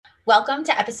Welcome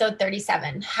to episode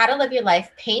 37, How to Live Your Life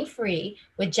Pain-Free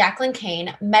with Jacqueline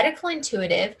Kane, medical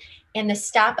intuitive and the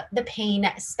Stop the Pain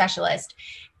specialist.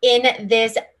 In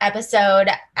this episode,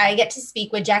 I get to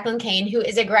speak with Jacqueline Kane, who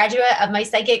is a graduate of my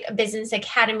Psychic Business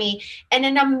Academy and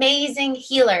an amazing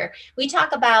healer. We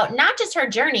talk about not just her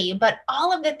journey, but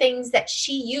all of the things that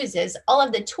she uses, all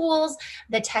of the tools,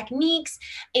 the techniques,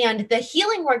 and the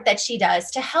healing work that she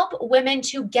does to help women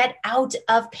to get out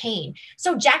of pain.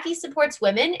 So Jackie supports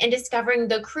women in discovering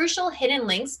the crucial hidden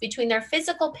links between their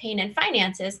physical pain and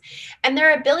finances and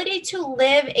their ability to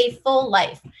live a full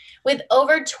life. With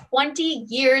over 20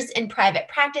 years in private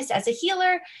practice as a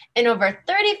healer and over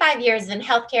 35 years in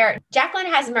healthcare,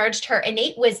 Jacqueline has merged her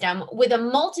innate wisdom with a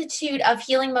multitude of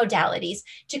healing modalities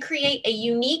to create a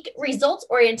unique,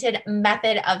 results-oriented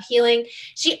method of healing.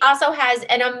 She also has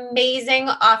an amazing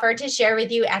offer to share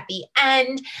with you at the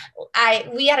end.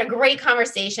 We had a great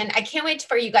conversation. I can't wait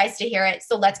for you guys to hear it.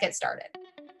 So let's get started.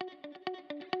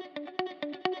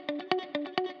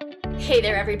 Hey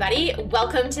there, everybody.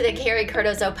 Welcome to the Carrie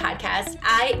Cardozo podcast.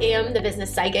 I am the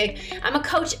business psychic. I'm a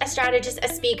coach, a strategist, a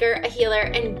speaker, a healer,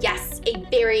 and yes, a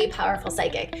very powerful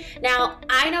psychic. Now,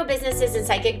 I know businesses and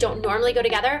psychic don't normally go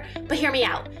together, but hear me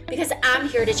out because I'm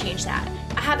here to change that.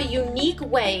 I have a unique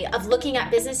way of looking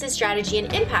at business's strategy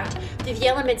and impact through the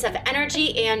elements of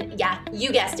energy and, yeah,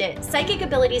 you guessed it, psychic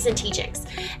abilities and teachings.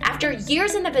 After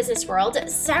years in the business world,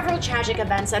 several tragic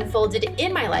events unfolded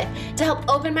in my life to help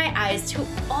open my eyes to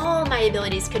all my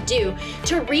abilities could do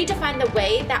to redefine the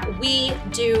way that we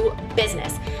do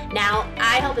business. Now,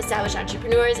 I help established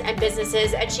entrepreneurs and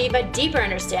businesses achieve a deeper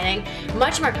understanding,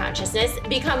 much more consciousness,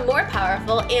 become more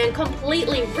powerful, and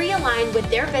completely realign with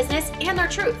their business and their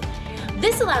truth.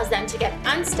 This allows them to get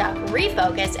unstuck,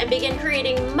 refocus, and begin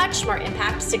creating much more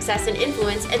impact, success, and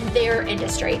influence in their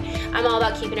industry. I'm all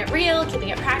about keeping it real, keeping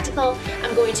it practical.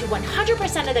 I'm going to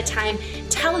 100% of the time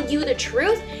tell you the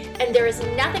truth, and there is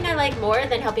nothing I like more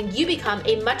than helping you become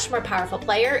a much more powerful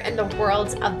player in the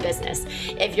world of business.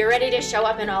 If you're ready to show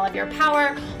up in all of your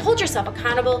power, hold yourself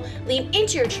accountable, lean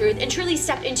into your truth, and truly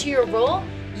step into your role,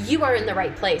 you are in the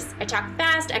right place. I talk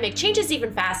fast, I make changes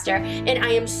even faster, and I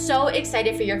am so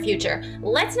excited for your future.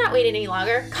 Let's not wait any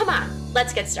longer. Come on,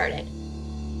 let's get started.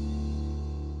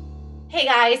 Hey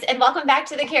guys, and welcome back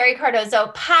to the Carrie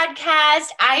Cardozo podcast.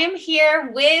 I am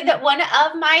here with one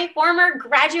of my former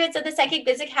graduates of the Psychic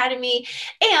Biz Academy,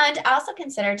 and I also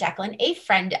consider Jacqueline a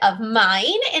friend of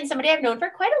mine and somebody I've known for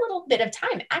quite a little bit of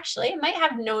time. Actually, I might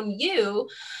have known you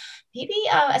maybe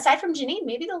aside from Janine,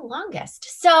 maybe the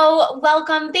longest. So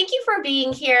welcome. Thank you for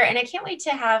being here. And I can't wait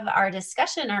to have our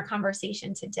discussion, our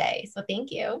conversation today. So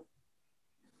thank you.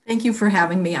 Thank you for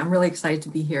having me. I'm really excited to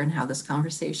be here and have this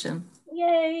conversation.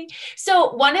 Yay.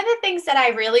 So one of the things that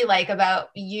I really like about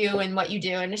you and what you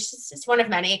do, and it's one of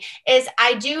many, is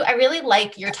I really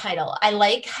like your title. I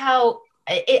like how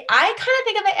I kind of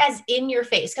think of it as in your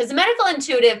face, because the medical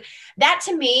intuitive, that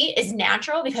to me is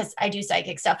natural because I do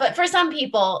psychic stuff. But for some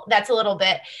people, that's a little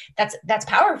bit, that's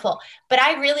powerful. But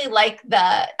I really like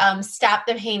the Stop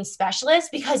the Pain specialist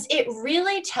because it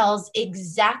really tells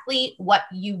exactly what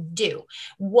you do,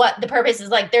 what the purpose is.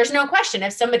 Like, there's no question.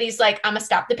 If somebody's like, I'm a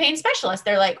Stop the Pain specialist,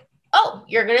 they're like, oh,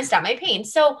 you're going to stop my pain.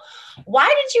 So why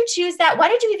did you choose that? Why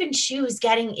did you even choose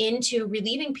getting into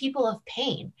relieving people of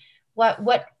pain? What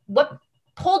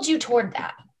pulled you toward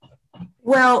that?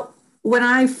 Well, when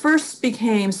I first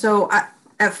became,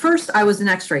 at first I was an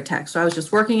x-ray tech. So I was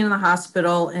just working in the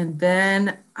hospital. And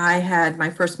then I had my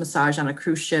first massage on a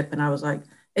cruise ship. And I was like,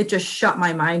 it just shut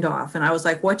my mind off. And I was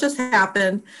like, what just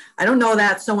happened? I don't know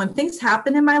that. So when things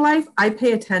happen in my life, I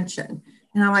pay attention.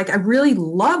 And I'm like, I really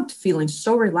loved feeling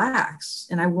so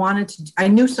relaxed. And I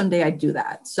knew someday I'd do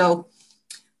that. So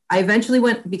I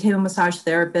eventually became a massage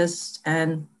therapist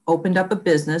and opened up a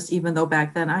business, even though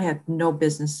back then I had no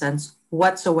business sense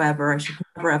whatsoever. I should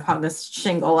never have hung this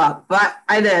shingle up, but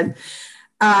I did.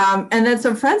 And then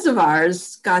some friends of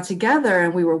ours got together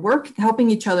and we were helping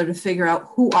each other to figure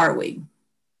out who are we,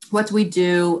 what do we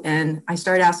do? And I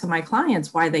started asking my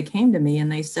clients why they came to me,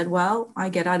 and they said, well, I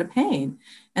get out of pain.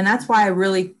 And that's why I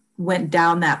really went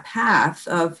down that path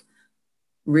of,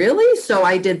 really? So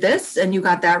I did this and you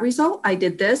got that result. I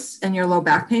did this and your low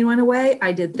back pain went away.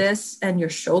 I did this and your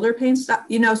shoulder pain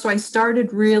stopped. So I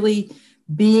started really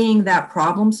being that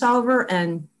problem solver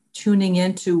and tuning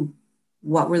into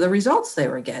what were the results they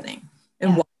were getting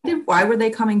and why were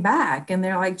they coming back? And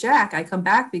they're like, Jack, I come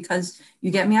back because you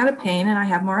get me out of pain and I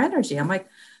have more energy. I'm like,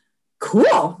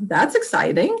 cool, that's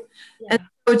exciting. Yeah. And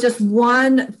so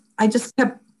I just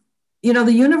kept,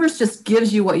 the universe just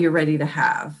gives you what you're ready to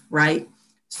have, right?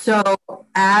 So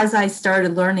as I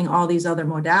started learning all these other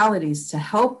modalities to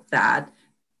help that,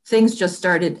 things just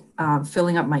started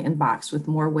filling up my inbox with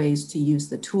more ways to use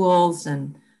the tools.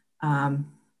 And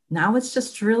now it's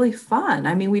just really fun.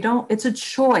 I mean, it's a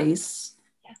choice.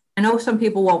 Yeah. I know some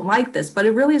people won't like this, but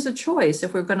it really is a choice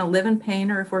if we're going to live in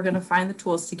pain or if we're going to find the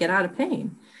tools to get out of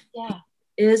pain. Yeah.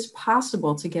 It is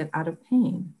possible to get out of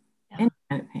pain, any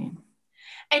kind of pain.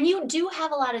 And you do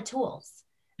have a lot of tools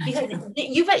because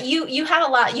you have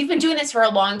a lot, you've been doing this for a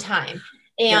long time.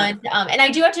 And, and I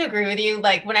do have to agree with you.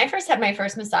 Like when I first had my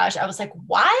first massage, I was like,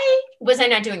 why was I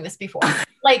not doing this before?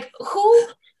 Like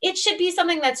it should be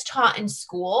something that's taught in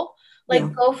school.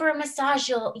 Like go for a massage.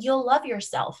 You'll love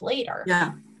yourself later.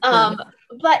 Yeah.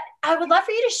 But I would love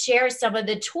for you to share some of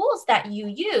the tools that you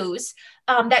use,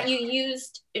 that you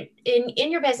used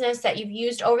in your business, that you've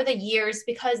used over the years,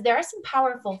 because there are some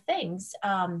powerful things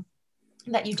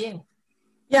that you do.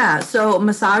 Yeah. So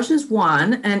massage is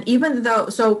one. And even though,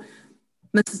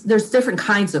 there's different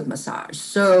kinds of massage.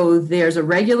 So there's a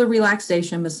regular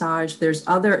relaxation massage. There's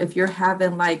other, if you're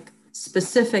having like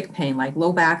specific pain, like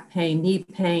low back pain, knee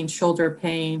pain, shoulder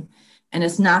pain, and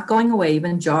it's not going away,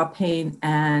 even jaw pain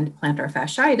and plantar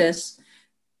fasciitis,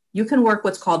 you can work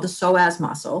what's called the psoas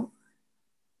muscle,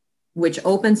 which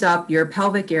opens up your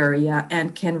pelvic area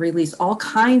and can release all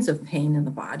kinds of pain in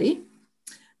the body.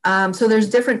 So there's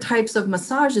different types of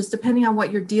massages depending on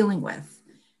what you're dealing with.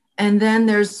 And then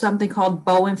there's something called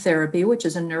Bowen therapy, which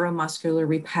is a neuromuscular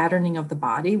repatterning of the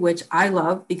body, which I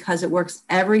love because it works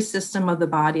every system of the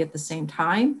body at the same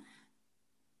time.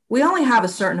 We only have a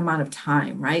certain amount of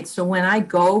time, right? So when I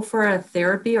go for a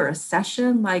therapy or a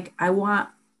session, like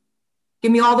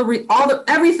give me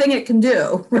everything it can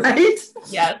do, right?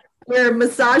 Yeah. Where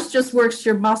massage just works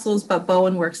your muscles, but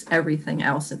Bowen works everything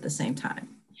else at the same time.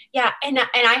 Yeah. And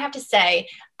I have to say,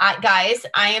 guys,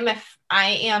 I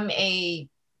am a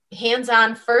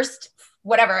hands-on first,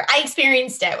 whatever. I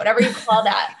experienced it, whatever you call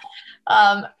that.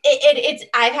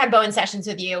 I've had Bowen sessions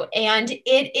with you, and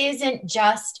it isn't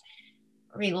just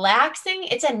relaxing.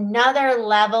 It's another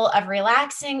level of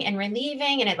relaxing and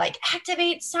relieving, and it like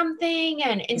activates something.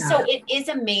 And so it is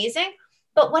amazing.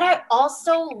 But what I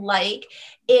also like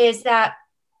is that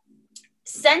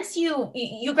since you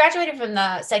graduated from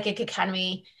the Psychic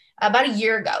Academy about a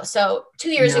year ago, so 2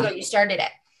 years ago, you started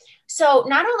it. So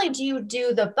not only do you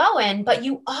do the Bowen, but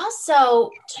you also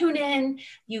tune in,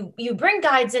 you bring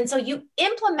guides in. So you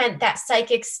implement that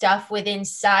psychic stuff within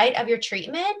inside of your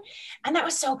treatment. And that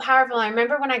was so powerful. I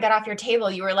remember when I got off your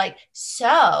table, you were like,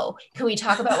 so can we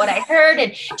talk about what I heard?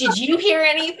 And did you hear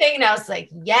anything? And I was like,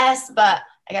 yes, but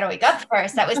I got to wake up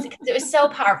first. It was so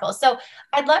powerful. So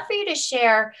I'd love for you to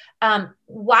share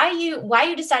why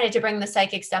you decided to bring the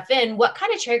psychic stuff in, what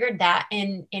kind of triggered that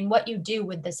in what you do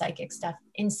with the psychic stuff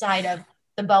inside of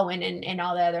the Bowen and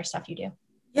all the other stuff you do.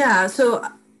 Yeah. So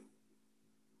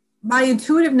my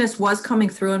intuitiveness was coming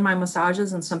through in my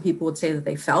massages, and some people would say that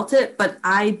they felt it, but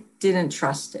I didn't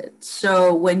trust it.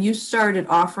 So when you started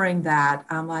offering that,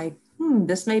 I'm like,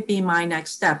 this may be my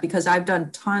next step, because I've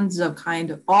done tons of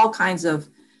all kinds of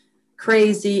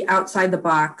crazy outside the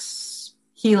box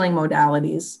healing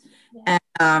modalities. Yeah.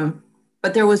 And,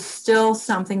 but there was still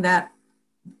something that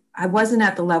I wasn't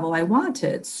at the level I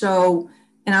wanted. So,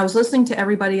 and I was listening to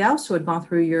everybody else who had gone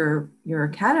through your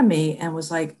academy and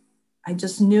was like, I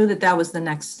just knew that was the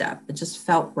next step. It just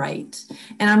felt right.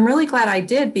 And I'm really glad I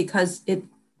did, because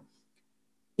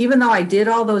even though I did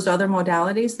all those other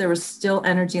modalities, there was still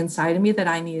energy inside of me that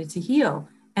I needed to heal.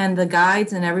 And the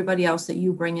guides and everybody else that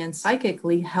you bring in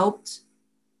psychically help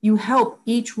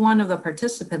each one of the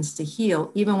participants to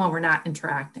heal, even when we're not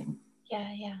interacting.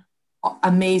 Yeah.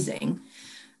 Amazing.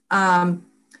 And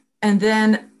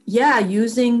then,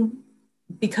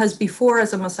 because before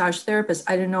as a massage therapist,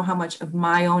 I didn't know how much of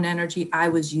my own energy I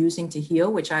was using to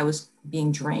heal, which I was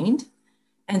being drained.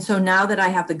 And so now that I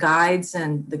have the guides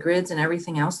and the grids and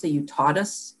everything else that you taught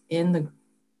us in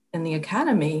the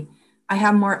academy, I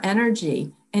have more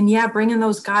energy. And bringing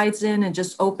those guides in and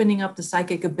just opening up the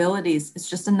psychic abilities, it's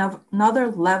just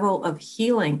another level of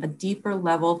healing, a deeper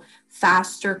level,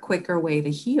 faster, quicker way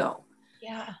to heal.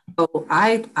 Yeah. So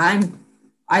I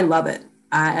love it.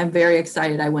 I'm very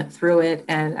excited. I went through it,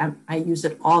 and I use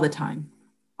it all the time.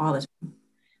 I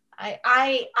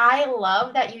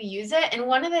love that you use it. And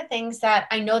one of the things that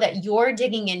I know that you're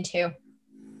digging into,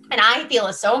 and I feel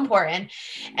is so important,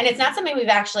 and it's not something we've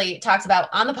actually talked about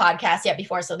on the podcast yet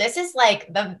before. So this is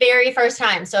like the very first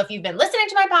time. So if you've been listening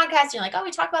to my podcast, and you're like, oh,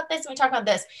 we talk about this and we talk about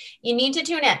this, you need to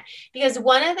tune in, because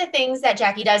one of the things that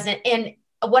Jackie does, and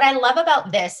what I love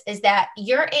about this is that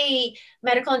you're a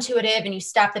medical intuitive and you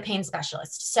stop the pain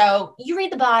specialist. So you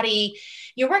read the body,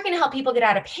 you're working to help people get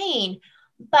out of pain.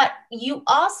 but you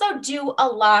also do a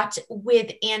lot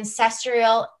with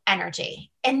ancestral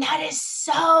energy. And that is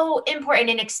so important.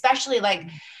 And especially like,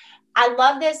 I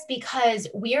love this because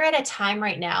we're at a time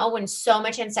right now when so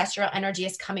much ancestral energy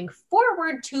is coming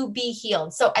forward to be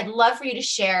healed. So I'd love for you to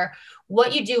share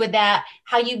what you do with that,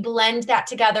 how you blend that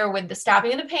together with the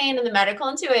stopping of the pain and the medical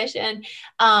intuition,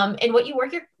 and what you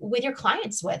work with your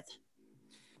clients with.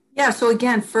 Yeah. So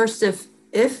again, first,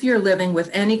 if you're living with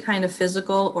any kind of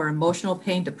physical or emotional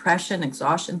pain, depression,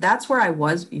 exhaustion, that's where I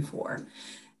was before.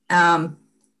 Um,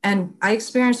 and I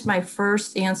experienced my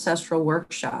first ancestral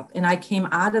workshop, and I came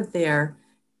out of there,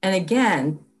 and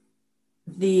again,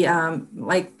 the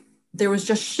like there was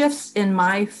just shifts in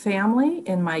my family,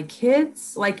 in my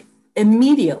kids, like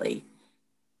immediately.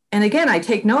 And again, I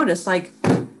take notice, like,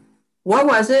 what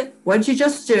was it? What did you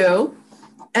just do?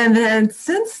 And then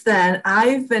since then,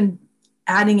 I've been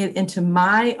adding it into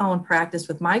my own practice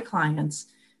with my clients.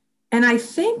 And I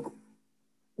think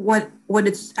what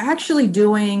it's actually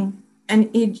doing, and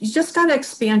you just got to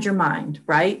expand your mind,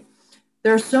 right?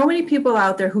 There are so many people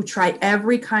out there who try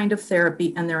every kind of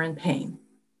therapy and they're in pain.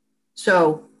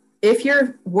 So if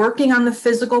you're working on the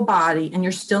physical body and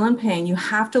you're still in pain, you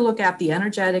have to look at the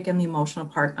energetic and the emotional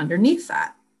part underneath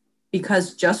that,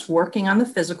 because just working on the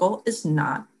physical is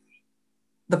not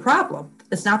the problem.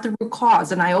 It's not the root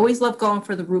cause. And I always love going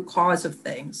for the root cause of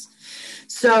things.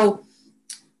 So,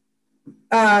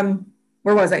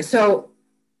 where was I? So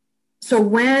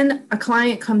when a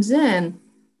client comes in,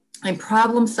 I'm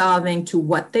problem solving to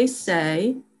what they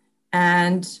say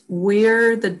and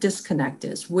where the disconnect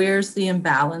is, where's the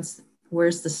imbalance,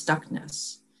 where's the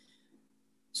stuckness.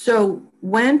 So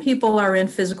when people are in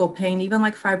physical pain, even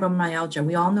like fibromyalgia,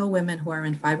 we all know women who are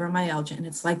in fibromyalgia, and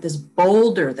it's like this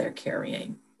boulder they're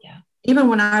carrying. Yeah. Even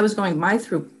when I was going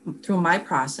through my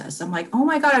process, I'm like, oh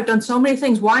my God, I've done so many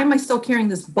things. Why am I still carrying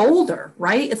this boulder,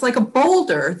 right? It's like a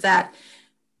boulder that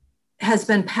has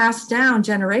been passed down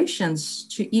generations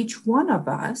to each one of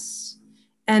us.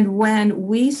 And when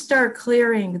we start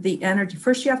clearing the energy,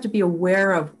 first you have to be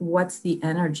aware of what's the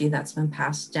energy that's been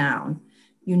passed down.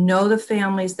 You know, the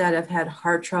families that have had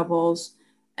heart troubles,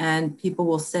 and people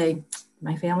will say,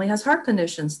 my family has heart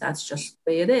conditions. That's just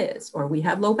the way it is. Or we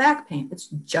have low back pain. It's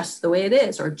just the way it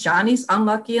is. Or Johnny's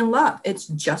unlucky in love. It's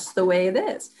just the way it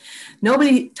is.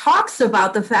 Nobody talks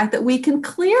about the fact that we can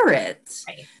clear it.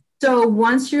 Right. So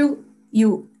once you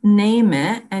name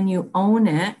it and you own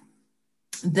it,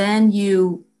 then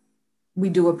we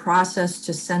do a process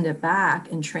to send it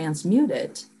back and transmute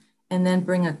it, and then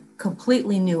bring a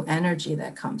completely new energy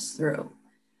that comes through.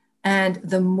 And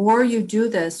the more you do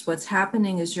this, what's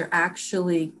happening is you're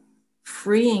actually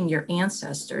freeing your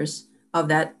ancestors of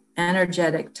that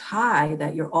energetic tie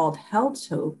that you're all held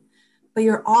to, but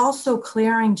you're also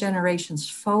clearing generations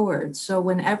forward. So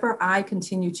whenever I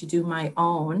continue to do my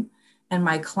own and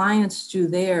my clients do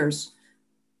theirs,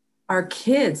 our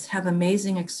kids have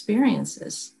amazing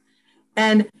experiences.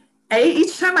 And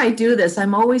each time I do this,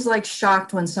 I'm always like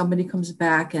shocked when somebody comes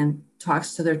back and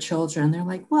talks to their children. They're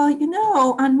like, well, you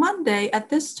know, on Monday at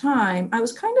this time, I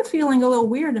was kind of feeling a little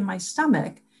weird in my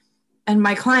stomach. And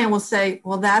my client will say,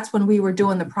 well, that's when we were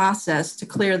doing the process to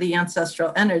clear the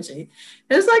ancestral energy.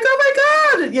 And it's like,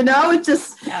 oh my God, you know, it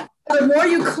just, the more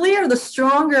you clear, the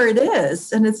stronger it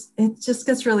is. And it just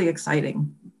gets really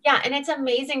exciting. Yeah. And it's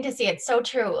amazing to see. It's so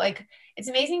true. Like, it's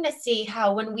amazing to see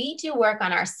how when we do work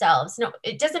on ourselves, no,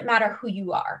 it doesn't matter who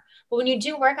you are, but when you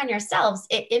do work on yourselves,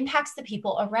 it impacts the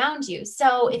people around you.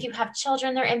 So if you have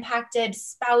children, they're impacted,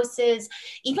 spouses,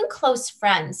 even close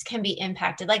friends can be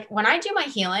impacted. Like when I do my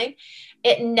healing,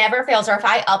 it never fails. Or if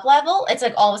I up level, it's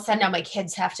like all of a sudden now my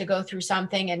kids have to go through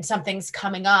something and something's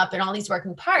coming up and all these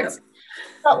working parts. Yep.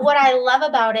 But what I love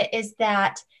about it is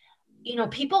that, you know,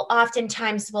 people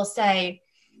oftentimes will say,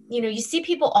 you know, you see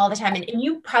people all the time, and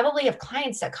you probably have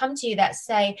clients that come to you that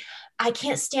say, I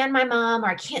can't stand my mom, or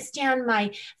I can't stand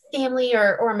my family,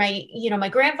 or my, you know, my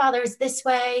grandfather's this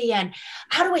way. And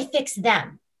how do I fix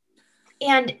them?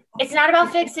 And it's not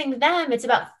about fixing them. It's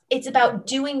about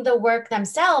doing the work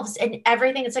themselves, and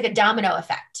everything. It's like a domino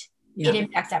effect. Yeah. It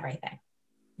impacts everything.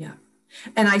 Yeah.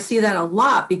 And I see that a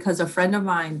lot because a friend of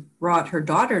mine brought her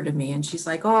daughter to me, and she's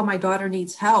like, oh, my daughter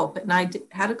needs help. And I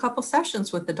had a couple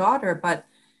sessions with the daughter, but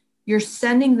you're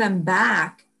sending them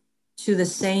back to the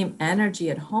same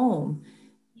energy at home.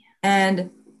 Yeah.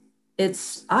 And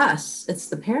it's us, it's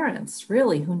the parents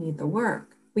really who need the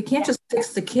work. We can't just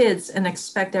fix the kids and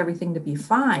expect everything to be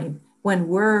fine when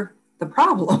we're the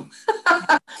problem.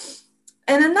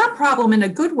 And then not not problem in a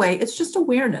good way. It's just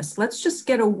awareness. Let's just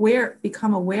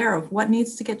become aware of what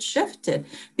needs to get shifted,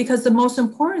 because the most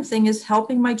important thing is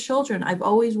helping my children. I've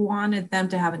always wanted them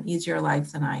to have an easier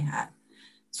life than I had.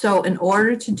 So in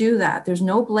order to do that, there's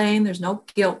no blame, there's no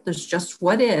guilt, there's just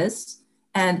what is,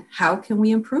 and how can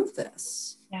we improve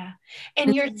this? Yeah.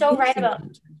 And you're so right about,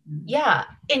 yeah.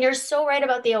 And you're so right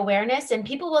about the awareness. And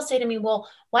people will say to me, well,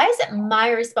 why is it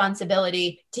my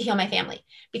responsibility to heal my family?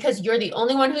 Because you're the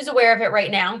only one who's aware of it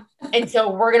right now. And so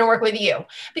we're going to work with you,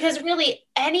 because really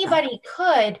anybody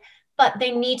could, but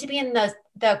they need to be in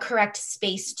the correct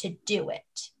space to do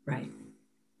it. Right.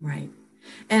 Right.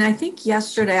 And I think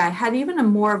yesterday I had even a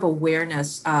more of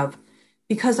awareness of,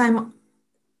 because I'm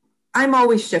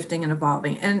always shifting and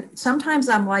evolving. And sometimes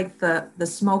I'm like the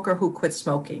smoker who quit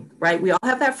smoking, right? We all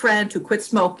have that friend who quit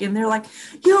smoking. They're like,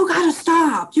 you got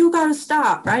to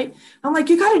stop, right? I'm like,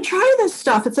 you got to try this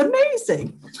stuff. It's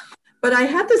amazing. But I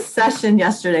had this session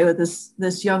yesterday with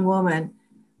this young woman,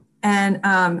 and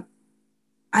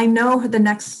I know the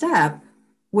next step,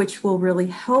 which will really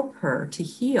help her to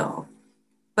heal.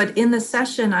 But in the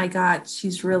session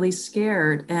she's really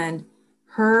scared, and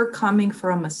her coming for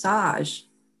a massage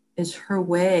is her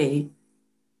way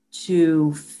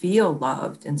to feel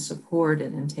loved and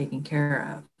supported and taken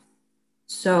care of.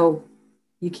 So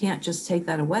you can't just take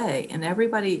that away. And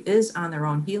everybody is on their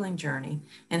own healing journey.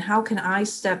 And how can I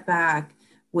step back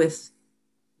with,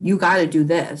 you got to do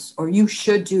this, or you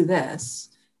should do this,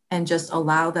 and just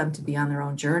allow them to be on their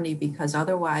own journey? Because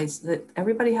otherwise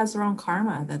everybody has their own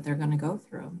karma that they're going to go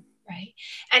through. Right.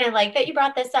 And I like that you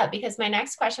brought this up, because my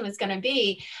next question was going to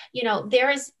be,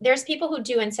 there's people who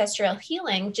do ancestral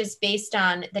healing just based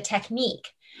on the technique,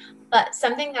 but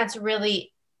something that's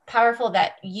really powerful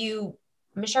that you,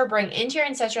 I'm sure, bring into your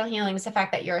ancestral healing is the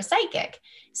fact that you're a psychic.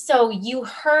 So you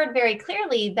heard very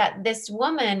clearly that this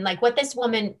woman, like what this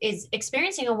woman is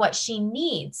experiencing and what she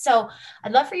needs. So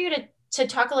I'd love for you to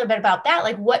talk a little bit about that,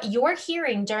 like what you're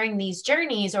hearing during these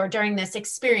journeys or during this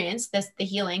experience, the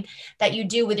healing that you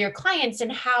do with your clients,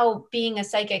 and how being a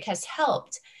psychic has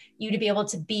helped you to be able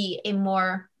to be a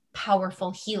more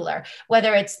powerful healer,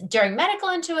 whether it's during medical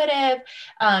intuitive,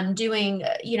 doing,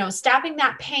 stopping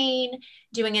that pain,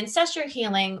 doing ancestral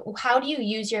healing. How do you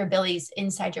use your abilities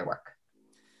inside your work?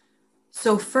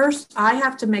 So first, I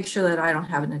have to make sure that I don't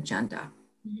have an agenda.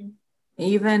 Mm-hmm.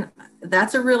 Even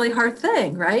that's a really hard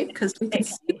thing, right? Because we can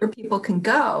see where people can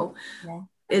go. Yeah.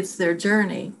 It's their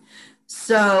journey.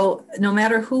 So no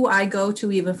matter who I go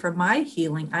to, even for my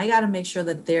healing, I got to make sure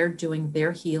that they're doing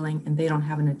their healing and they don't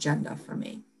have an agenda for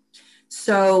me.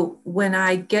 So when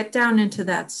I get down into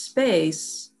that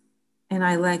space and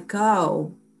I let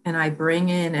go and I bring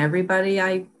in everybody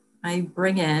I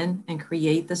bring in and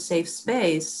create the safe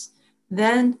space,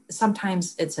 then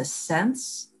sometimes it's a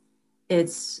sense.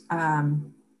 It's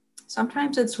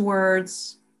sometimes it's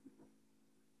words.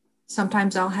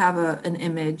 Sometimes I'll have an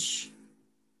image,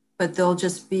 but there'll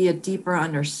just be a deeper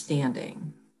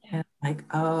understanding. And like,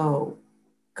 oh,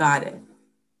 got it.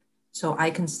 So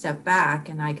I can step back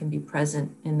and I can be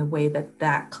present in the way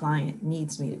that client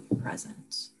needs me to be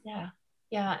present. Yeah.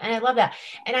 Yeah. And I love that.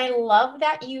 And I love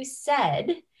that you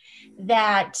said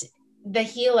that the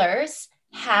healers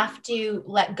have to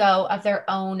let go of their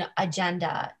own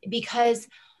agenda, because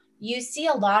you see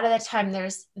a lot of the time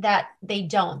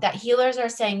that healers are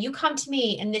saying, you come to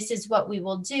me and this is what we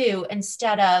will do,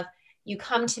 instead of you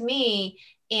come to me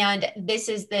and this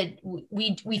is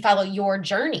we follow your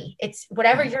journey. It's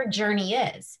whatever your journey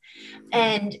is.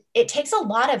 And it takes a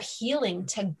lot of healing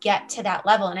to get to that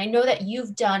level. And I know that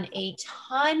you've done a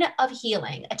ton of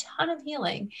healing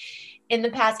in the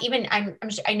past. Even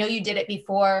I know you did it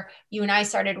before you and I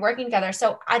started working together.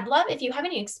 So I'd love if you have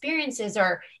any experiences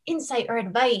or insight or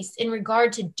advice in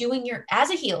regard to as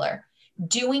a healer,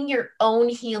 doing your own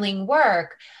healing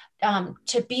work,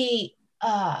 to be,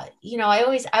 I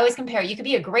always compare, you could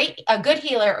be a good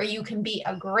healer, or you can be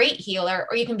a great healer,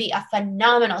 or you can be a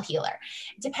phenomenal healer.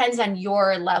 It depends on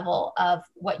your level of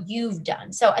what you've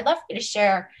done. So I'd love for you to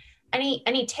share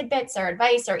any tidbits or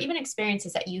advice or even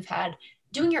experiences that you've had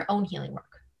doing your own healing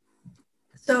work.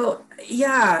 So,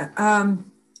 yeah.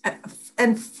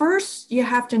 And first you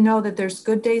have to know that there's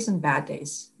good days and bad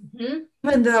days. Mm-hmm.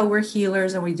 Even though we're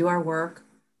healers and we do our work,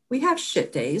 we have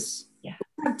shit days. Yeah.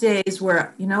 We have days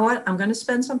where, you know what, I'm going to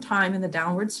spend some time in the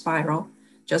downward spiral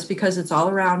just because it's all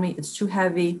around me. It's too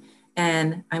heavy.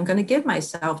 And I'm going to give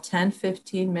myself 10,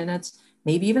 15 minutes,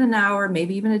 maybe even an hour,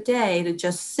 maybe even a day to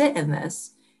just sit in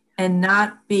this and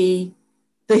not be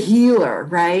the healer,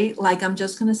 right? Like I'm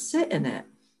just going to sit in it.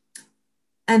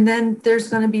 And then there's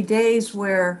going to be days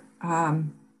where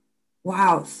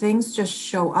wow, things just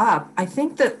show up. I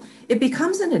think that it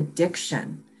becomes an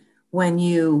addiction when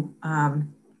you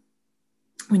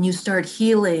start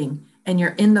healing and you're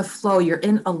in the flow, you're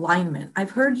in alignment.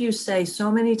 I've heard you say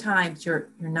so many times, you're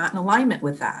not in alignment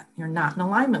with that. You're not in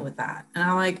alignment with that. And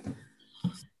I'm like,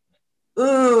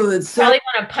 ooh, it's so. Probably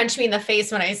want to punch me in the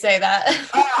face when I say that.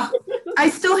 I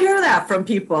still hear that from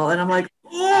people, and I'm like,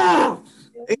 oh,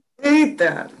 I hate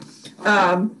that.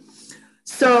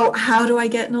 So how do I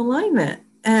get in alignment?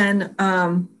 And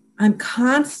I'm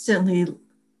constantly,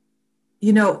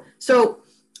 so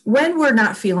when we're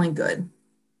not feeling good,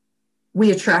 we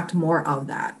attract more of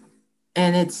that.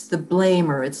 And it's the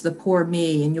blamer, it's the poor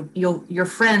me, and your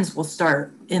friends will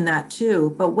start in that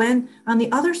too. But when on the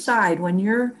other side, when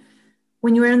you're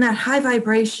in that high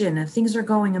vibration and things are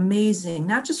going amazing,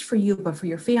 not just for you, but for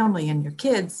your family and your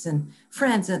kids and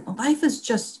friends, and life is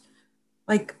just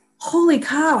like, holy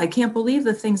cow, I can't believe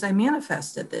the things I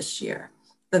manifested this year.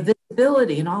 The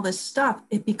visibility and all this stuff,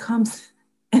 it becomes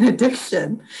an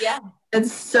addiction. Yeah. And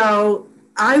so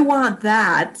I want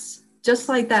that, just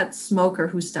like that smoker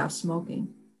who stopped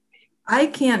smoking. I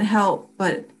can't help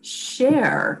but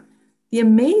share the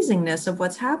amazingness of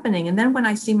what's happening. And then when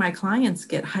I see my clients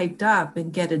get hyped up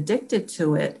and get addicted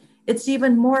to it, it's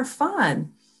even more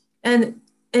fun. And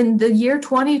in the year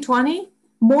 2020,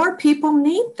 more people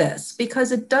need this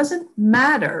because it doesn't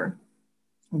matter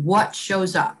what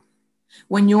shows up.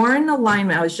 When you're in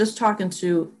alignment, I was just talking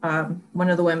to one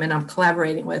of the women I'm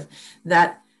collaborating with,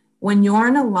 that when you're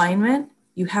in alignment,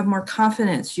 you have more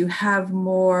confidence, you have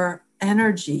more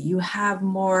energy,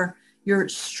 you're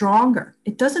stronger.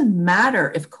 It doesn't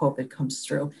matter if COVID comes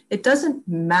through. It doesn't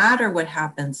matter what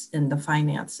happens in the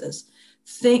finances.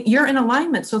 You're in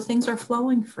alignment, so things are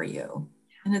flowing for you.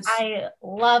 And I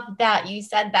love that you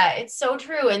said that. It's so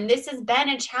true. And this has been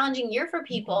a challenging year for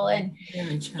people. And,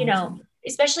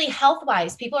 especially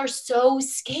health-wise, people are so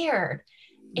scared.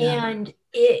 Yeah. And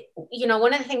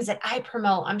one of the things that I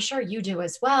promote, I'm sure you do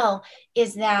as well,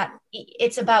 is that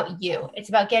it's about you. It's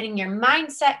about getting your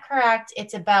mindset correct.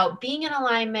 It's about being in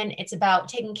alignment. It's about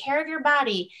taking care of your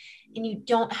body, and you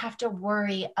don't have to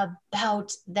worry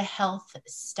about the health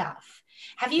stuff.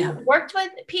 Have you worked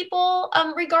with people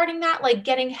regarding that, like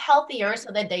getting healthier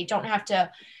so that they don't have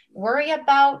to worry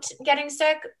about getting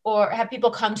sick, or have people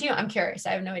come to you? I'm curious.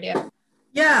 I have no idea.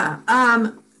 Yeah.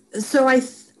 So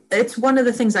it's one of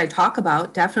the things I talk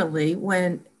about, definitely,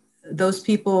 when those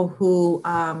people who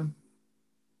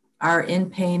are in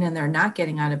pain and they're not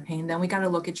getting out of pain, then we got to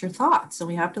look at your thoughts, and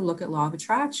we have to look at law of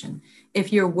attraction.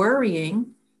 If you're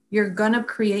worrying, you're going to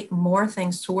create more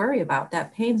things to worry about.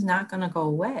 That pain's not going to go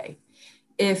away.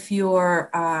 If you're,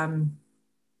 I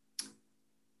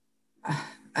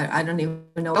don't even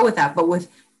know with that, but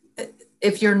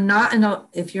if you're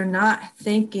not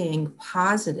thinking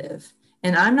positive,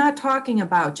 and I'm not talking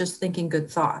about just thinking good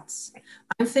thoughts,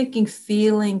 I'm thinking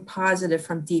feeling positive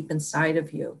from deep inside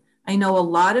of you. I know a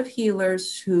lot of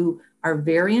healers who are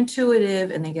very intuitive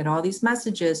and they get all these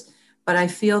messages, but I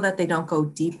feel that they don't go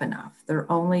deep enough.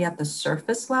 They're only at the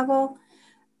surface level.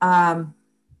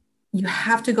 You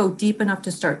have to go deep enough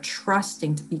to start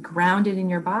trusting, to be grounded in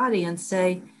your body and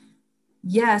say,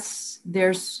 yes,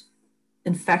 there's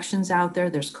infections out there,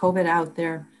 there's COVID out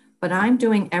there, but I'm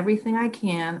doing everything I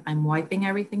can. I'm wiping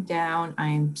everything down.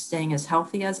 I'm staying as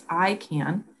healthy as I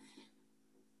can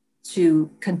to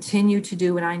continue to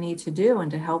do what I need to do and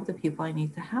to help the people I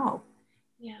need to help.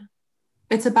 Yeah.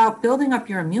 It's about building up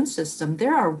your immune system.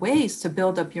 There are ways to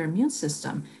build up your immune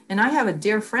system. And I have a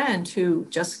dear friend who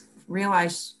just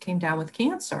realized came down with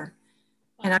cancer.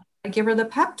 Wow. And I give her the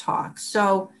pep talk.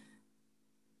 So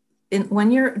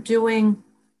when you're doing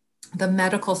the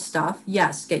medical stuff,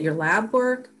 yes, get your lab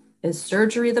work. Is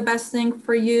surgery the best thing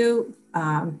for you?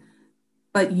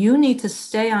 But you need to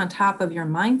stay on top of your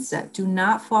mindset. Do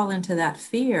not fall into that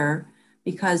fear,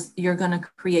 because you're going to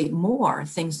create more.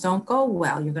 Things don't go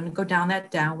well. You're going to go down that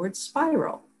downward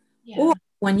spiral. Yeah. Or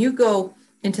when you go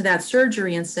into that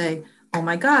surgery and say, oh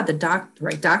my God, the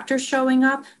right doctor's showing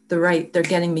up, they're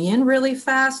getting me in really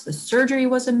fast. The surgery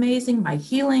was amazing. My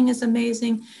healing is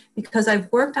amazing, because I've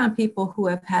worked on people who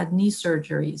have had knee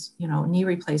surgeries, knee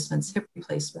replacements, hip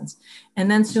replacements.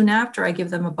 And then soon after, I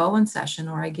give them a Bowen session,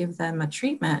 or I give them a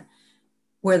treatment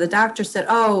where the doctor said,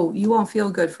 oh, you won't feel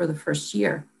good for the first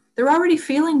year. They're already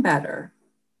feeling better,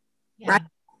 right?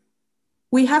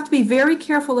 We have to be very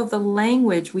careful of the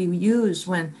language we use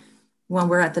when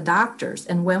we're at the doctors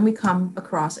and when we come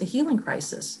across a healing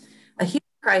crisis. A healing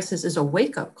crisis is a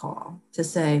wake-up call to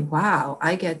say, wow,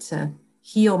 I get to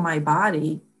heal my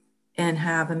body and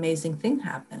have amazing things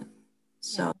happen.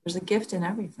 So there's a gift in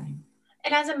everything.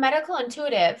 And as a medical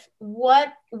intuitive,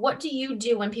 what do you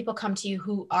do when people come to you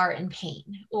who are in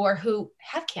pain or who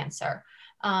have cancer?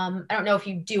 I don't know if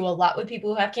you do a lot with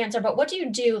people who have cancer, but what do you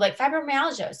do, like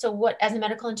fibromyalgia? So what, as a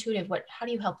medical intuitive, how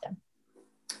do you help them?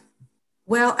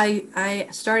 Well, I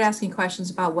start asking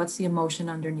questions about what's the emotion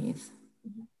underneath.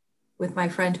 Mhm. With my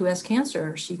friend who has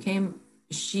cancer,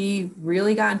 she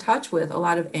really got in touch with a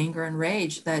lot of anger and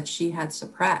rage that she had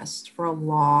suppressed for a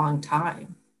long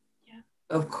time. Yeah.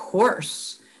 Of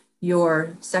course,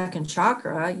 your second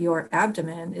chakra, your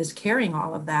abdomen, is carrying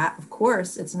all of that. Of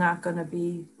course, it's not going to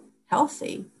be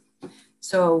healthy.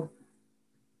 So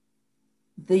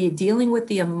the dealing with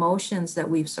the emotions that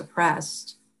we've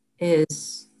suppressed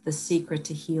is the secret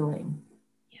to healing.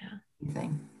 Yeah.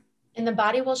 Thing. And the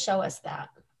body will show us that.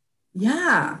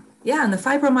 Yeah. Yeah. And the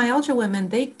fibromyalgia women,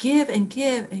 they give and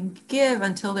give and give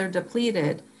until they're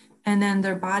depleted, and then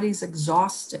their body's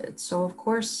exhausted. So of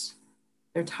course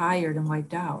they're tired and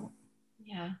wiped out.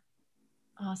 Yeah.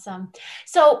 Awesome.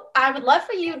 So I would love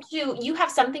for you have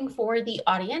something for the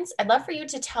audience. I'd love for you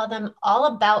to tell them all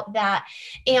about that.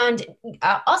 And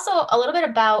also a little bit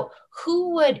about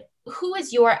who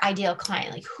is your ideal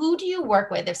client? Like, who do you work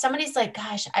with? If somebody's like,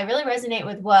 gosh, I really resonate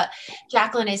with what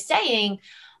Jacqueline is saying,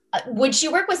 would she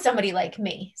work with somebody like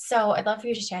me? So I'd love for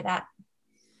you to share that.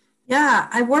 Yeah,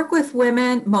 I work with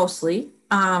women mostly.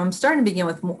 I'm starting to begin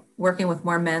with working with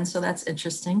more men, so that's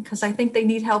interesting because I think they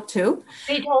need help too.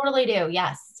 They totally do.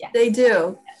 Yes. Yes. They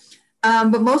do.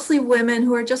 But mostly women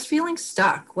who are just feeling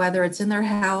stuck, whether it's in their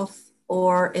health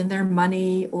or in their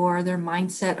money or their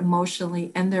mindset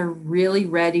emotionally, and they're really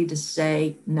ready to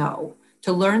say no,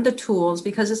 to learn the tools,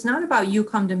 because it's not about you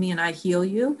come to me and I heal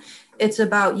you. It's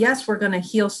about, yes, we're going to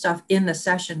heal stuff in the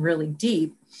session really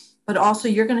deep, but also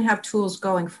you're going to have tools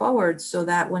going forward so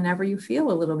that whenever you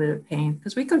feel a little bit of pain,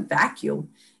 because we could vacuum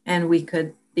and we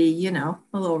could be, a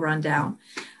little run down.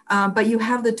 But you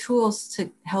have the tools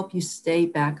to help you stay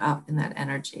back up in that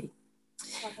energy.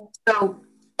 Okay. So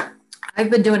I've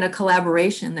been doing a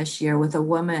collaboration this year with a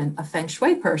woman, a Feng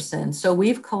Shui person. So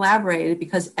we've collaborated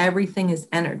because everything is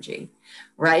energy,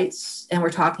 right? And we're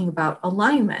talking about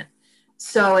alignment.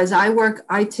 So as I work,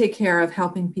 I take care of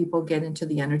helping people get into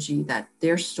the energy that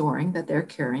they're storing, that they're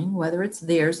carrying, whether it's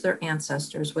theirs, their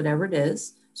ancestors, whatever it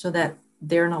is, so that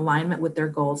they're in alignment with their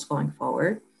goals going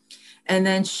forward. And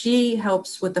then she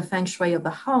helps with the feng shui of the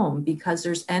home because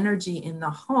there's energy in the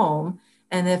home.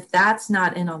 And if that's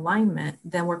not in alignment,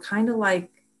 then we're kind of like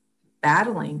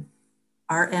battling.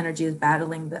 Our energy is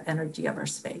battling the energy of our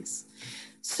space.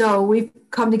 So we've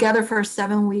come together for a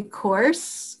 7-week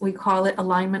course. We call it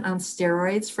Alignment on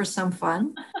Steroids for some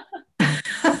fun.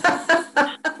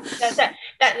 that,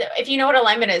 if you know what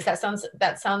alignment is, that sounds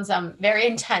very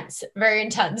intense, very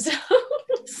intense.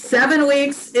 7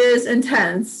 weeks is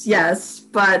intense, yes,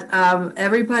 but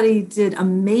everybody did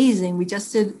amazing. We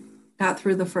just got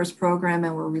through the first program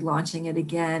and we're relaunching it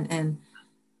again. And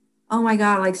oh my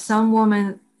God, like some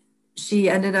woman, she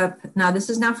ended up, now this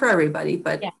is not for everybody,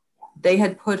 but yeah, they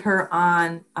had put her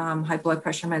on high blood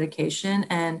pressure medication.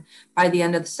 And by the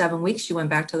end of the 7 weeks, she went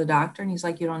back to the doctor and he's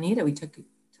like, you don't need it. We took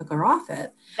her off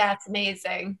it. That's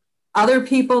amazing. Other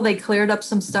people, they cleared up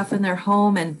some stuff in their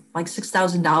home and like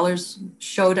 $6,000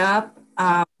 showed up.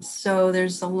 So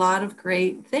there's a lot of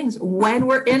great things when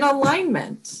we're in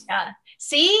alignment. Yeah.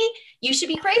 See, you should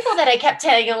be grateful that I kept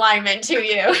saying alignment to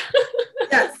you.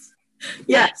 Yes.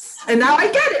 Yes. And now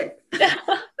I get it.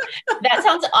 That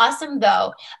sounds awesome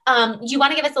though. You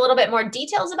want to give us a little bit more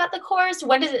details about the course?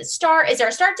 When does it start? Is there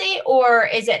a start date or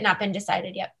is it not been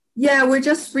decided yet? Yeah, we're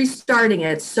just restarting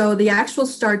it. So the actual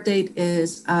start date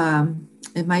is,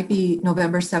 it might be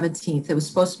November 17th. It was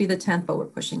supposed to be the 10th, but we're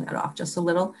pushing that off just a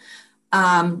little.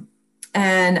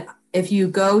 And if you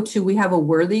go to, we have a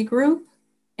Worthy group,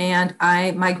 and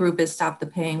my group is Stop the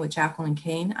Pain with Jacqueline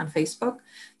Kane on Facebook.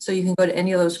 So you can go to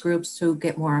any of those groups to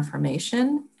get more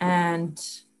information. And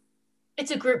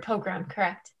it's a group program,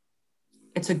 correct?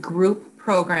 It's a group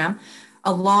program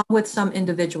along with some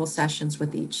individual sessions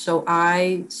with each. So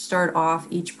I start off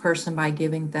each person by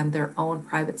giving them their own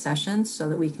private sessions so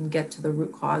that we can get to the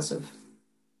root cause of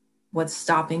what's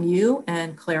stopping you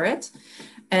and clear it.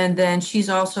 And then she's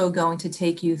also going to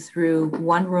take you through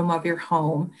one room of your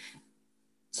home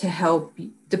to help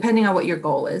you, depending on what your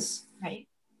goal is. Right.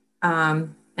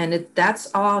 And that's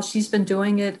all. She's been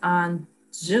doing it on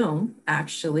Zoom,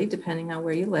 actually, depending on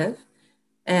where you live.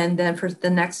 And then for the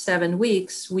next 7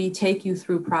 weeks, we take you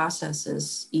through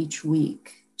processes each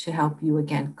week to help you,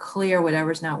 again, clear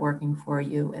whatever's not working for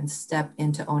you and step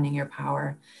into owning your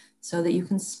power so that you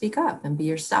can speak up and be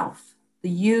yourself, the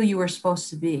you were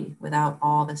supposed to be without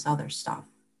all this other stuff.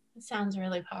 Sounds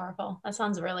really powerful. That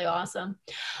sounds really awesome.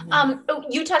 Yeah.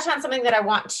 You touched on something that I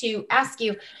want to ask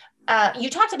you. You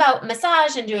talked about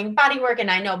massage and doing body work,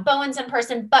 and I know Bowen's in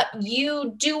person, but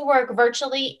you do work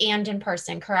virtually and in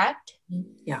person, correct?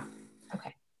 Yeah.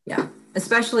 Okay. Yeah.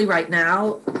 Especially right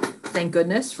now. Thank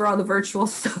goodness for all the virtual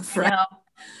stuff, right?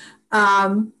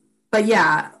 But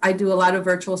yeah, I do a lot of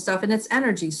virtual stuff, and it's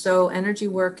energy. So energy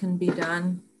work can be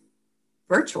done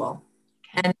virtual.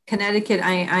 Okay. And Connecticut,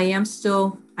 I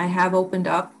have opened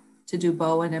up to do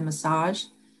Bowen and massage.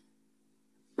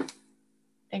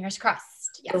 Fingers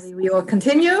crossed. Yes. We will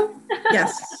continue.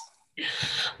 Yes.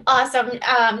 Awesome.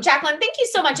 Jacqueline, thank you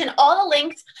so much. And all the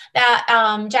links that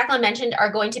Jacqueline mentioned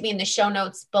are going to be in the show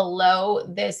notes below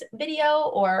this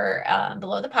video or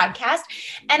below the podcast.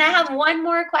 And I have one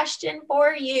more question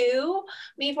for you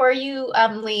before you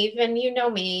leave. And you know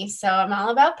me, so I'm all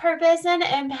about purpose and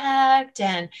impact.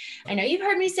 And I know you've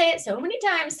heard me say it so many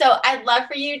times. So I'd love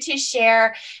for you to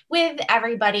share with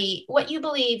everybody what you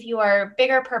believe your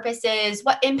bigger purpose is,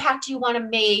 what impact you want to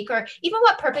make, or even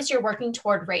what purpose you're working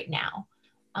toward right now.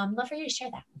 Love for you to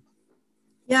share that.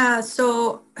 Yeah,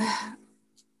 so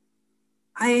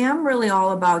I am really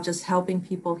all about just helping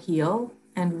people heal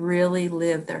and really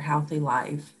live their healthy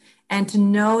life and to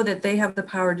know that they have the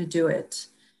power to do it.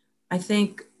 I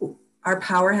think our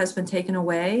power has been taken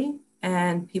away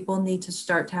and people need to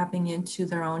start tapping into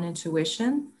their own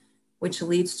intuition, which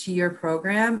leads to your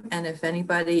program. And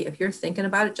if you're thinking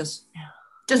about it, just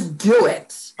do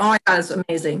it. Oh my God, it's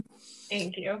amazing.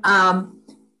 Thank you.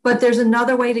 But there's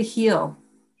another way to heal.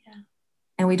 Yeah.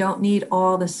 And we don't need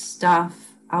all the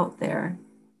stuff out there.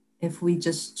 If we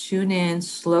just tune in,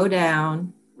 slow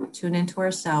down, tune into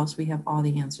ourselves, we have all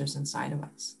the answers inside of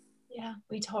us. Yeah,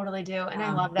 we totally do. And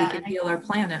I love that. We can heal our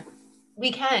planet.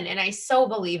 We can. And I so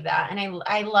believe that. And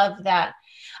I love that.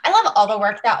 I love all the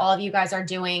work that all of you guys are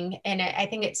doing. And I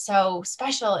think it's so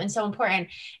special and so important.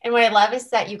 And what I love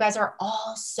is that you guys are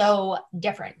all so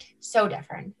different.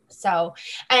 So,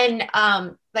 and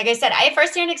like I said, I have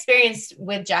firsthand experience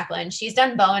with Jacqueline. She's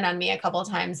done Bowen on me a couple of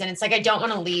times. And it's like, I don't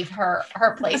want to leave her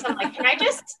place. I'm like, can I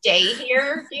just stay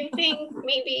here? Do you think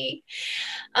maybe?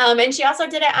 And she also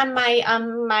did it on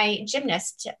my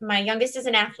gymnast. My youngest is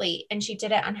an athlete and she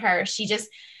did it on her.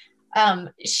 I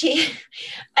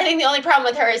think the only problem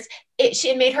with her is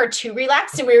it made her too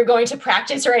relaxed and we were going to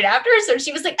practice right after. So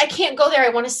she was like, I can't go there. I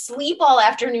want to sleep all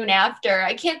afternoon after.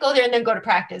 I can't go there and then go to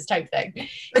practice type thing.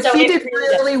 But so she did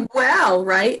really well,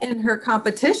 right? In her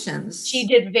competitions. She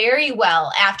did very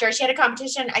well after she had a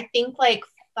competition, I think like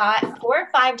 4 or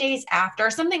 5 days after,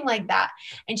 something like that.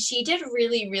 And she did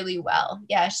really, really well.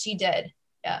 Yeah, she did.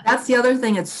 Yeah. That's the other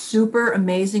thing. It's super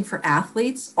amazing for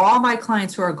athletes. All my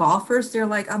clients who are golfers, they're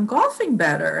like, I'm golfing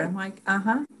better. I'm like,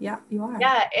 yeah, you are.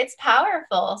 Yeah, it's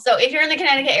powerful. So if you're in the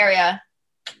Connecticut area,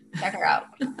 check her out.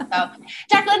 So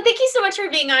Jacqueline, thank you so much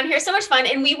for being on here. So much fun.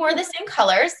 And we wore the same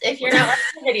colors. If you're not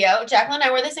watching the video, Jacqueline and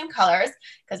I wore the same colors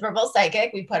because we're both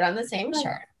psychic. We put on the same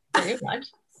shirt pretty much.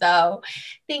 So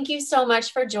thank you so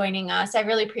much for joining us. I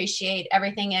really appreciate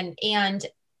everything. And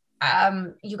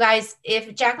you guys,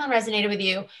 if Jacqueline resonated with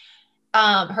you,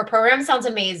 her program sounds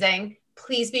amazing.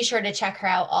 Please be sure to check her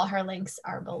out. All her links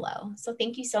are below. So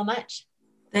thank you so much.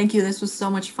 Thank you. This was so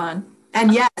much fun.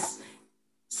 And yes,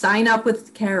 sign up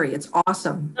with Carrie. It's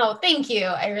awesome. Oh, thank you.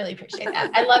 I really appreciate that.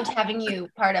 I loved having you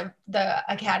part of the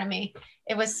Academy.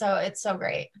 It's so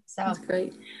great. So that's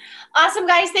great. Awesome,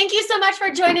 guys. Thank you so much for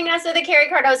joining us for the Carrie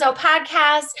Cardozo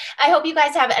podcast. I hope you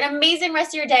guys have an amazing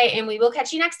rest of your day and we will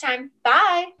catch you next time.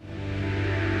 Bye.